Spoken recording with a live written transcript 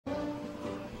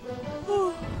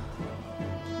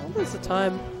What's the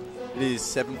time? It is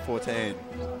 7:14.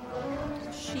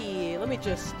 Shit, let me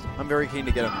just... I'm very keen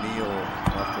to get a meal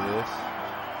after this.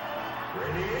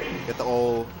 Get the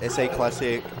old SA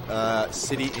Classic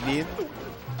City Indian.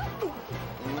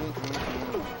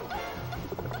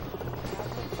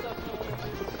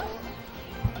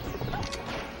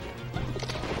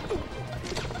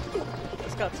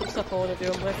 Just got some stuff I want to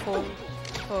do on my phone.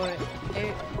 Oh,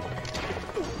 hey.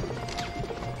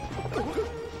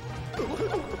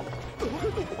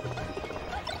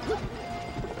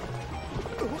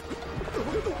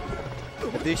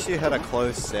 This year had a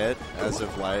close set as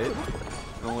of late.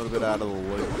 I'm a little bit out of the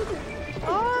loop.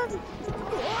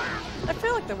 I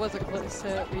feel like there was a close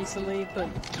set recently, but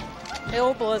it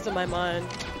all blurs in my mind.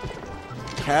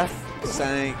 Kath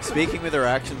saying, speaking with her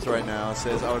actions right now,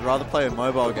 says, I would rather play a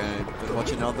mobile game than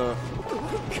watch another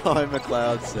guy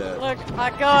McCloud set. Look,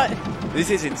 I got... This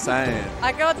is insane.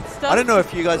 I got stuff... I don't know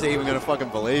if you guys are even going to fucking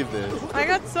believe this. I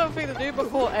got something to do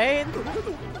before 8.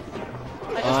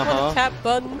 I just want to tap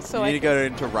buttons so you I need to go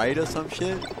into raid or some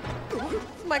shit?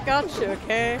 It's my gacha,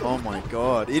 okay? Oh my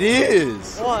god, it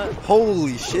is! What?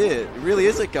 Holy shit, it really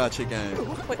is a gacha game.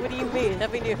 Wait, what do you mean?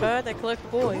 Haven't you heard? I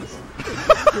collect boys.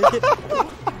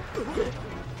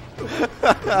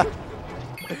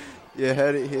 You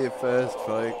heard it here first,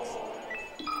 folks.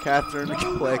 Catherine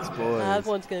collects boys. That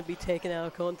one's going to be taken out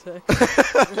of context.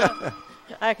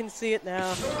 I can see it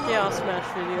now. Yeah, I'll smash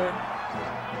video.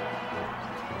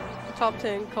 Top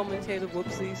 10 commentator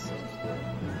whoopsies.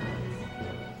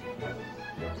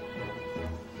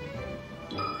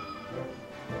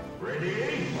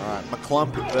 Alright,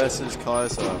 McClump versus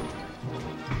Kaiza.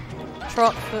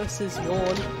 Trot versus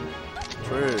Yawn.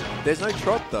 True. There's no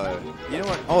Trot though. You know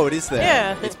what? Oh, it is there.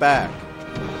 Yeah. It's back.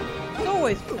 It's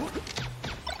always back.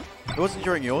 It wasn't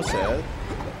during your set.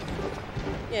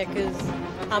 Yeah, because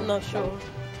I'm not sure.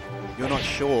 You're not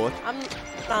short.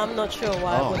 I'm not sure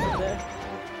why I wasn't there.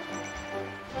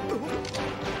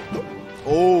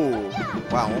 Oh,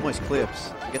 wow, almost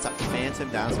clips. Gets a phantom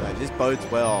down smash. This bodes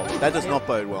well. That does not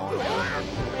bode well.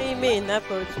 What do you mean? That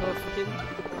bodes well for him.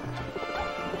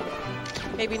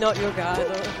 Maybe not your guy,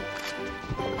 though.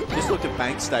 Just looked at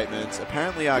bank statements.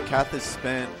 Apparently, Kath has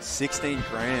spent 16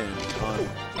 grand on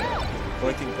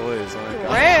collecting toys. Like,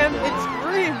 Graham? It's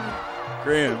Grim.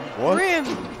 Grim? What? Grim.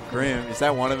 Grim. Is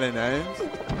that one of their names?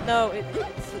 No,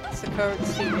 it's a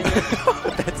currency.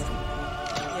 That's...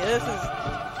 Yeah, this is...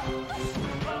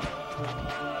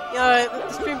 Yeah,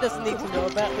 the stream doesn't need to know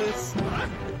about this.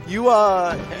 You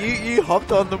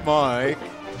hopped on the mic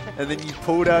and then you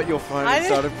pulled out your phone and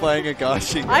started playing a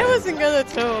gacha game. I wasn't gonna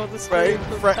tell the stream.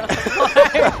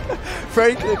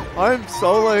 Frankly, I'm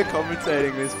solo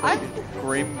commentating this fucking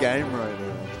grim game right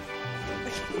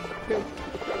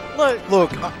now.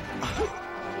 Look,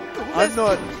 I'm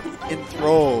not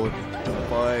enthralled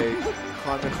by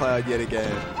McCloud yet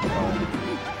again.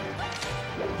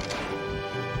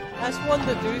 I just wanted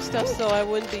to do stuff so I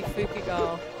wouldn't be thinking,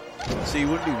 oh. So you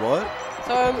wouldn't be what?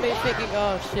 So I wouldn't be thinking,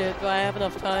 oh shit, do I have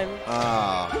enough time?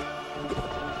 Ah.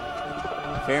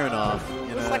 Fair enough.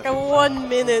 You know. It's like a 1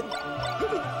 minute.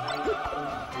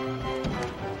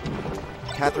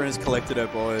 Catherine has collected her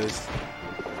boys.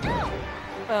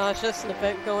 It's just an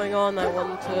event going on. I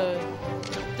wanted to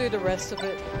do the rest of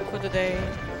it for the day.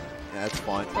 Yeah, that's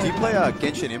fine. Do you play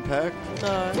Genshin Impact?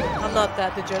 No, I'm not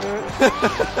that degenerate.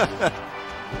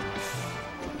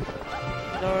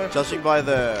 No. Judging by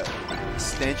the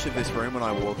stench of this room when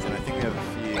I walked in, I think we have a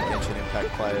few Genshin Impact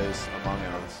players among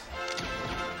us.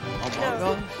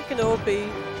 No, you can all be...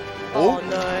 Oh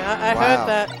no, I heard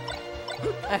that.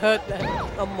 I heard that.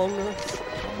 Among Us.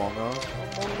 Among Us?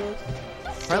 Among Us.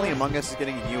 Apparently Among Us is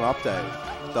getting a new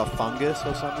update. The fungus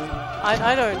or something?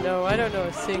 I don't know. I don't know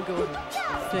a single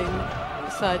thing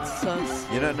besides sus.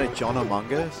 You don't know John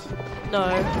Among Us?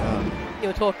 No.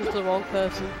 You're talking to the wrong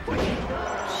person.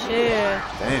 Shit.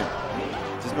 Damn.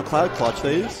 Does McCloud clutch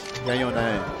these? Yeah, your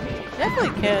name.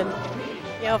 Definitely can.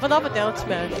 Yeah, with another down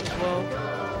smash as well.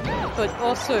 But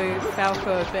also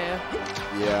Falco Bear.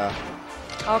 Yeah.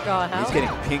 Oh god, how? He's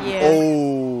getting pinged. Yeah.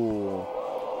 Oh.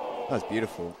 That was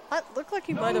beautiful. That looked like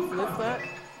he might have lived that.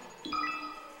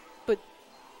 But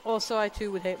also I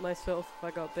too would hate myself if I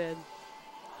got banned.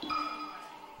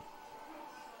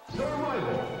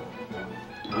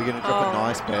 We're gonna drop a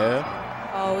nice bear.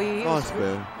 Oh, Nice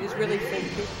bear. He's really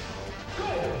thinking.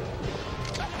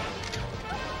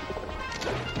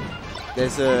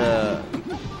 There's a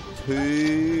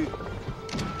 2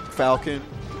 Falcon,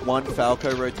 1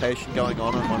 Falco rotation going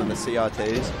on one of the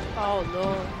CRTs. Oh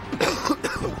no.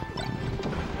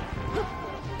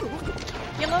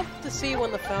 You love to to see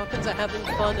when the Falcons are having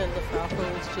fun and the Falco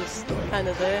is just kind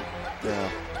of there.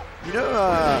 Yeah. You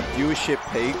know, viewership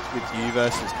peaked with you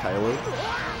versus Caleb.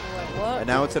 Like what? And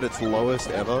now it's at its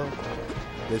lowest ever.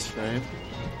 This stream.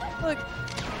 Look,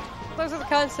 those are the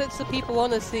kind of sets that people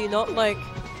want to see, not like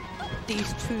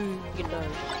these two, you know.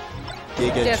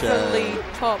 Giga Definitely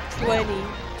top 20,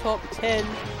 top 10,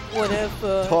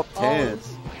 whatever. Top 10?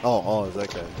 Oz. Oh, Oz,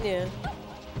 okay. Yeah.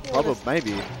 Probably,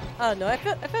 maybe. I don't know. I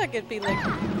feel like it'd be like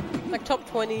top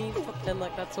 20, top 10,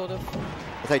 like that sort of.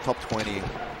 I'd say top 20.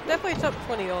 Definitely top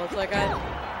 20 odds. Like I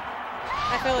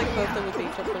feel like both of them would be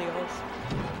top 20 odds.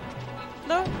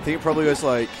 No? I think it probably goes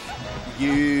like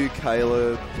you,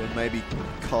 Caleb, and maybe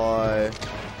Kai,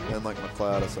 and like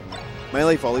McCloud or something.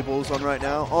 Melee Volleyball's on right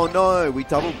now. Oh no, we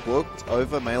double booked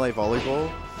over Melee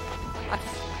Volleyball.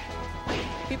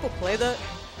 People play that?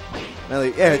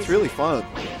 Melee, yeah, it's really fun.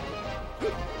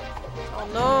 Oh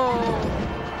no.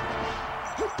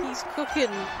 He's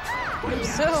cooking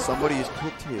himself. Somebody is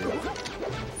cooked here.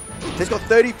 He's got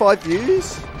 35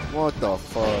 views? What the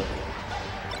fuck?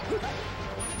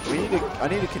 I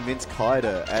need to convince Kai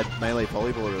to add Melee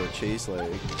Volleyball to a cheese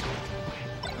league.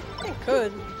 It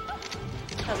could.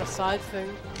 As a side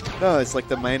thing. No, it's like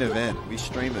the main event. We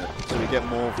stream it, so we get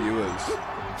more viewers.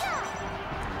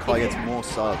 Kai gets more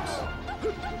subs.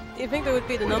 Do you think there would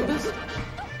be the numbers?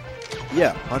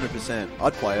 Yeah, 100%.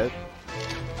 I'd play it.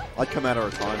 I'd come out of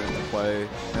retirement and play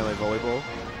Melee Volleyball.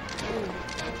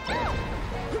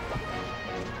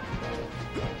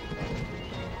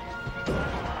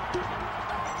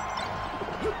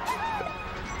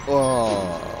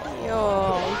 Oh.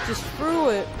 Yo, he just threw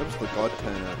it. That was the god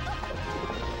turn.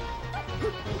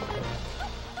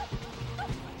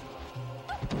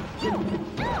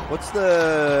 What's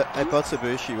the... At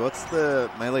Butsubushi, what's the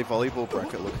Melee Volleyball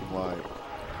bracket looking like?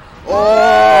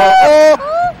 Oh!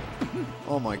 Oh!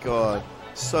 Oh my god.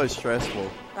 So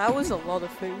stressful. That was a lot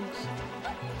of things.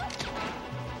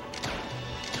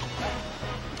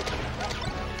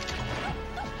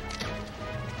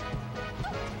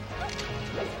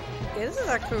 Yeah, this is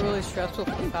actually really stressful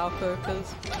for Falco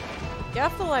because you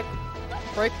have to like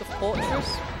break the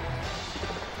fortress.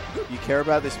 You care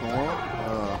about this more?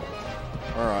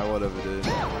 Alright, whatever it is.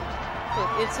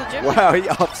 Look, it's a gym. Wow, he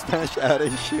up smash out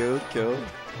his shield kill.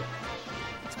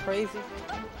 It's crazy.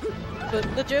 But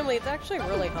legitimately, it's actually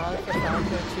really hard for Falco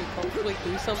to comfortably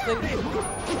do something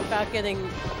without getting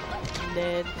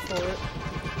ned for it.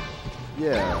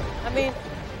 Yeah. I mean,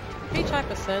 each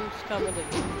hypercent can't really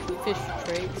fish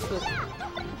traits, but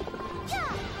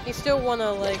you still want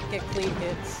to like get clean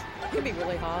hits. It can be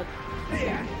really hard.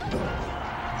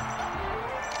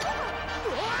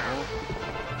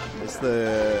 It's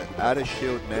the add a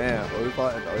shield now, over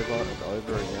and over and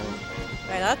over again.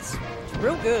 Hey, that's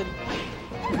real good.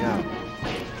 Yeah.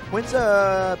 When's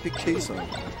Big Cheese on?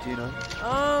 Do you know?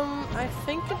 I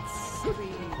think it's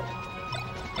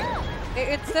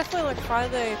it's definitely like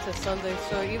Friday to Sunday,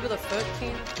 so either the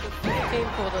 13th, the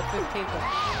 15th, or the 15th or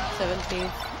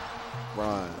 17th.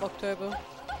 Right. October.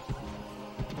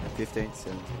 15th,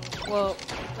 17th. Well,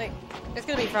 like, it's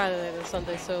gonna be Friday to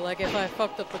Sunday, so like if I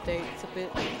fucked up the date, it's a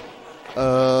bit...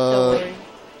 Don't worry.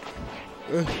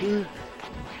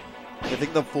 I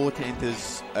think the 14th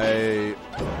is a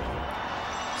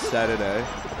Saturday.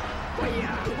 Okay.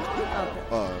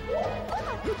 Oh.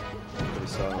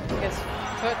 So, I guess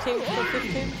 13th or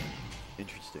 15th?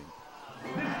 interesting.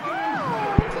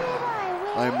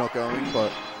 I am not going,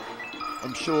 but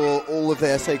I'm sure all of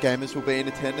the SA gamers will be in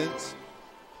attendance.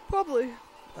 Probably.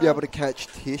 Be able to catch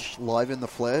Tish live in the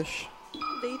flesh.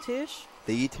 The Tish?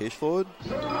 The Tish Lord.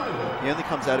 He only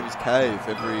comes out of his cave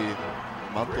every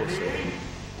month or so.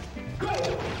 I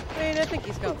mean, I think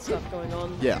he's got stuff going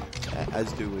on. Yeah,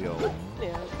 as do we all.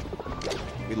 Yeah.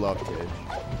 We love Tish.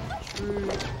 True.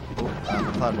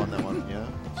 McCloud won that one, yeah?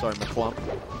 Sorry, McClump.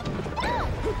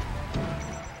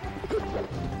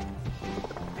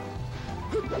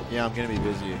 Yeah, I'm gonna be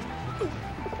busy.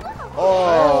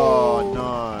 Oh,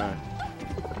 no.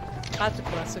 That's a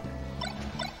classic.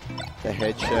 The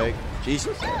head shake.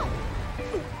 Jesus.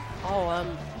 Oh,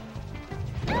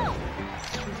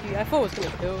 I thought it was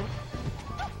gonna kill.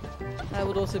 That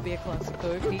would also be a classic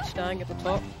though, Peach dying at the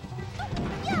top.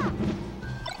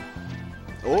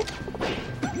 Oh.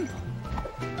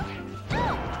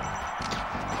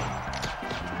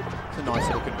 It's a nice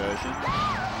little conversion.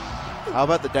 How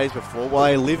about the days before? Well,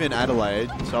 I live in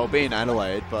Adelaide, so I'll be in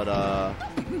Adelaide, but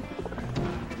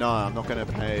no, I'm not going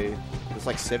to pay. It's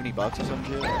like $70 or some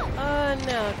shit.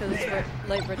 No, because it's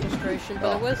late registration,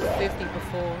 but it was 50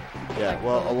 before. Yeah, like,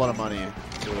 well, a lot of money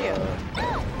to yeah.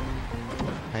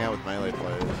 hang out with Melee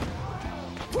players.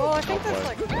 Well, I think that's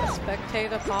like a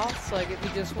spectator pass, like if you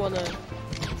just want to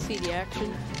see the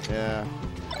action. Yeah.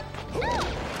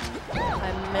 I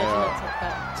imagine it's like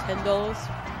about $10.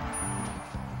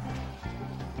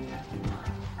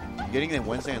 You're getting there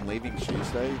Wednesday and leaving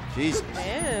Tuesday? Jesus.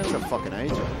 Damn. What a fucking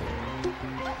agent.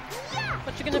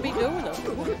 What you gonna be doing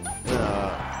though?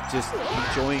 Just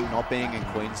enjoying not being in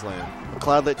Queensland.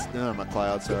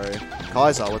 McCloud, sorry.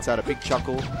 Kaiza, what's that? A big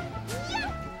chuckle.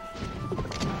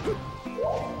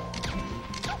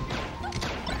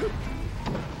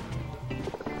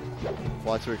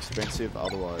 Flights are expensive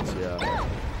otherwise, yeah.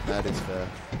 That is fair.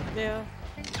 Yeah.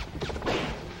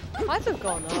 Flights have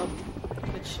gone up,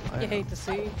 which you hate to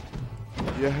see.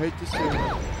 You hate to see.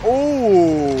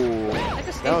 Oh!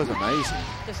 That was amazing.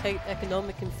 Just hate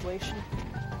economic inflation.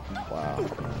 Wow.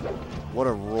 What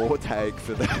a raw take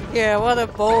for that. Yeah, what a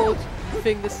bold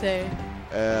thing to say.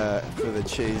 For the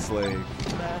cheese league.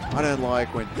 I don't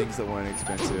like when things that weren't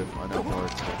expensive are now more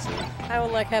expensive. I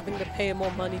don't like having to pay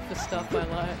more money for stuff I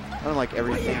like. I don't like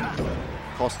everything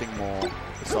costing more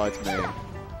besides me.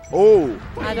 Oh!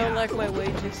 I don't like my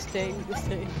wages staying the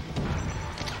same.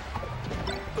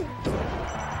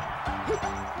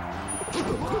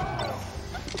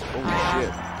 Oh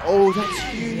shit. Oh, that's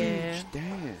huge. Yeah.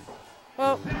 Damn.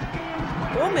 Well,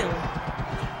 4 million.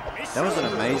 That was an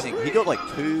amazing. He got like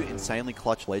 2 insanely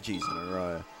clutch ledgies in a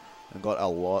row and got a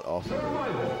lot off it.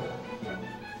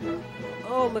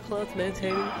 Oh, McCloud's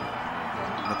maintaining.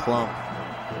 McClump.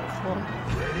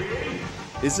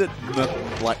 Is it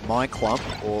like my clump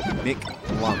or Mick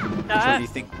Lump? Which one do you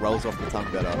think rolls off the tongue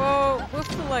better? Well, with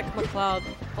the like McCloud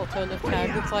alternative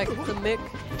tag, it's like the Mick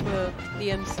for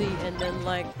the MC and then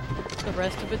like the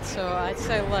rest of it. So I'd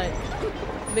say like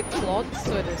McCloud,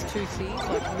 so there's 2 C's,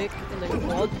 like Mick and then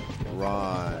Clod.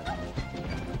 Right.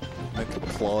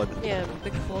 McCloud. Yeah,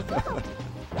 McCloud.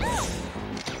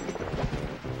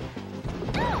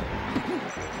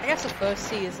 I guess the first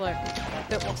C is like a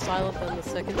bit more silent than the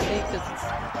second C because it's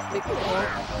McCloud.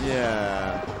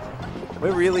 Yeah.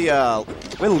 We're really,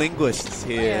 we're linguists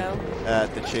here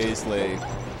at the Cheese League.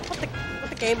 What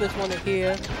the gamers want to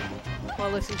hear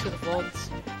while listening to the VODs.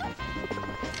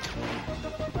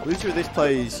 Loser of this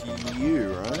play is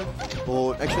you, right?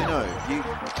 Or, actually no, do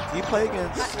you play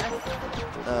against...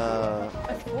 I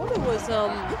thought it was, the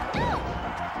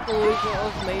loser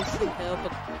of Mason Hill,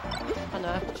 but I know,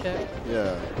 I have to check.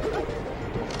 Yeah.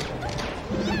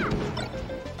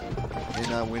 In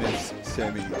our winners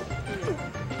semi.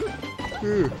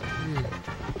 Ooh.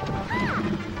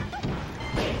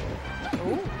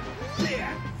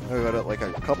 I got like I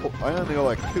only got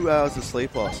like 2 hours of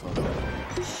sleep last night.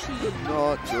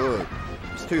 Not good.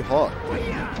 It's too hot.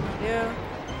 Yeah.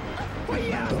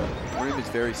 The room is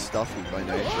very stuffy by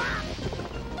nature.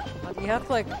 You have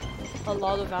like a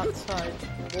lot of outside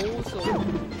walls, or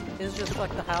is just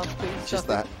like the house being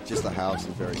stuffy? Just the house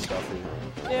is very stuffy.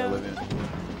 Yeah. I live in.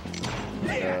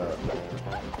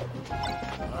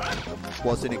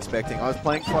 Wasn't expecting. I was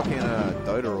playing fucking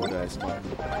Dota all day, so my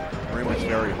room was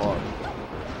very hot.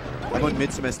 I'm on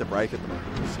mid-semester break at the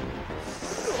moment. So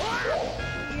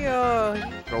Yeah.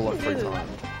 got a lot of free time.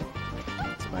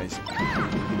 It's amazing.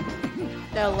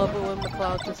 Yeah, I love it when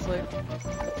McCloud just like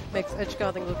makes edge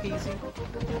guarding look easy.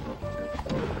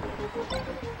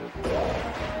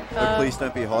 But please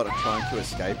don't be hot. I'm trying to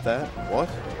escape that. What?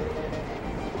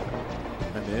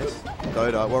 I missed.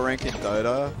 Dota. What rank in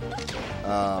Dota?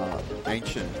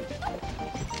 Ancient.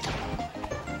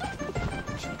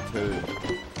 Ancient 2.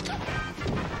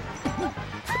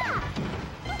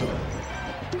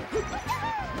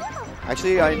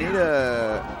 Actually, I need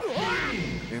a...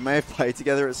 We may have played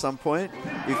together at some point.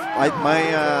 If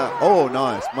oh,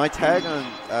 nice. My tag on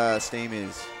Steam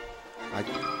is... I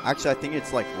think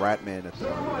it's like Ratman at the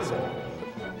moment. So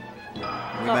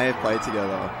we may have played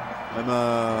together.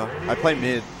 I play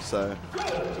mid, so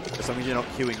as long as you're not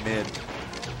queuing mid.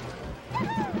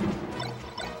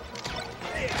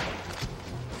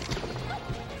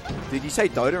 Did you say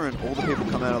Dota and all the people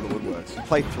come out of the woodworks? You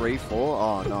play 3, 4?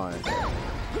 Oh, nice.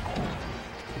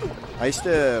 I used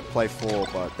to play 4,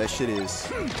 but that shit is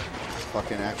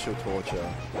fucking actual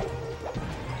torture.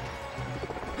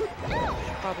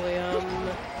 Probably,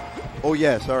 Oh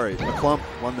yeah, sorry. McClump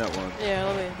won that one. Yeah,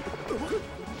 let me...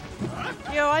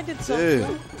 Yo, I did something.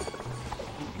 Dude.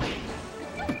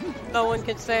 No one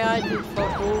can say I did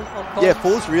football on comms. Yeah,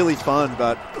 4's really fun,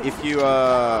 but if you,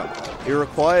 it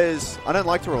requires... I don't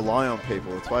like to rely on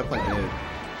people. That's why I play mid.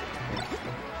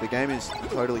 The game is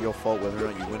totally your fault whether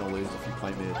or not you win or lose if you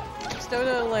play mid. Is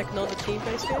Dota like not a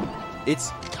team-based game?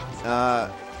 It's,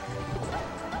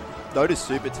 Dota's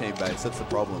super team based. That's the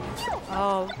problem.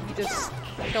 Oh, you just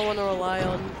don't want to rely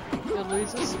on your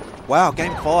losers. Wow,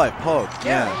 game 5, Pog.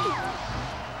 Yeah.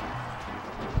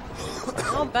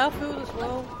 On Battlefield as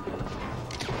well.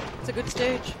 It's a good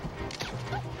stage.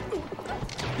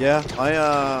 Yeah,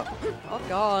 Oh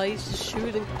god, he's just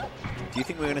shooting. Do you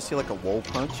think we're going to see like a wall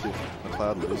punch if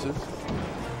McCloud loses?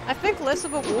 I think less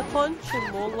of a wall punch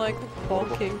and more like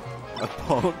bonking. A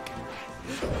bonk?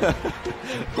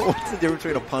 What's the difference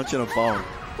between a punch and a bonk?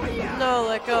 No,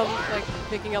 like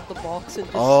picking up the box and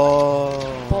just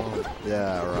Oh,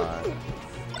 yeah, right.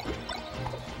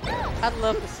 I'd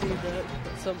love to see that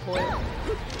at some point.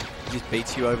 He just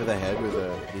beats you over the head with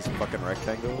his fucking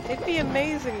rectangle. It'd be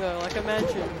amazing though, like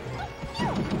imagine.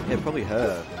 Yeah, it probably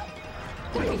hurt.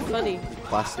 It'd be funny.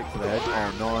 Plastic to the head.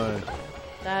 Oh no.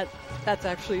 That's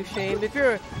actually a shame. If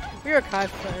you're a Kai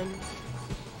fan.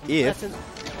 If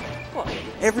what?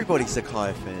 Everybody's a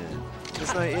Kai fan.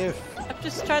 There's no if. I'm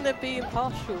just trying to be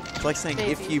impartial. It's like saying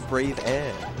maybe. if you breathe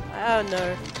air. I don't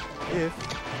know. If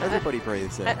everybody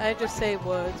breathes air. I just say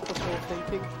words before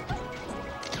thinking.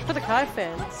 For the Kai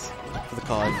fans. For the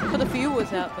Kai fans. For the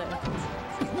viewers out there.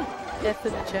 F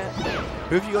in the chat.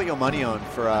 Who have you got your money on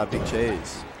for Big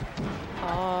Cheese?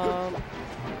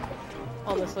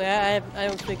 Honestly, I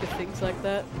don't think of things like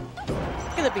that.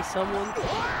 It's gonna be someone.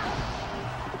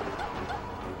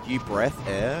 You breath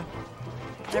air?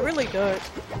 I really don't.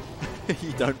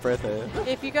 You don't breath air?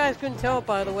 If you guys couldn't tell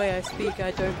by the way I speak,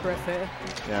 I don't breath air.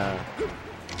 Yeah.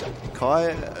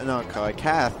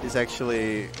 Kath is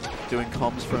actually doing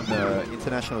comms from the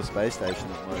International Space Station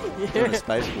at the moment. Yeah. Doing a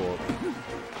spacewalk.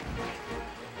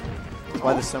 That's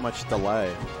why there's so much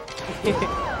delay.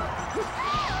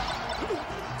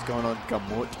 What's going on,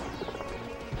 Gamut?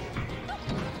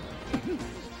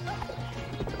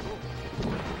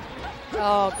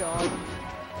 Oh god.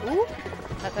 Ooh.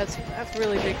 That's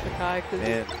really big for Kai.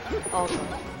 Man, Oh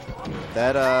god.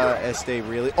 that SD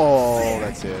really... Oh,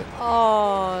 that's it.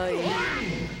 Oh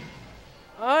yeah.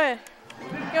 Alright.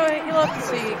 Go ahead, you'll have to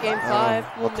see game 5.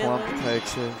 McClump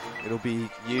takes it. It'll be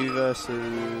you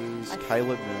versus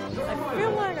Caleb now. I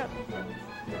feel like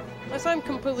unless I'm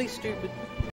completely stupid.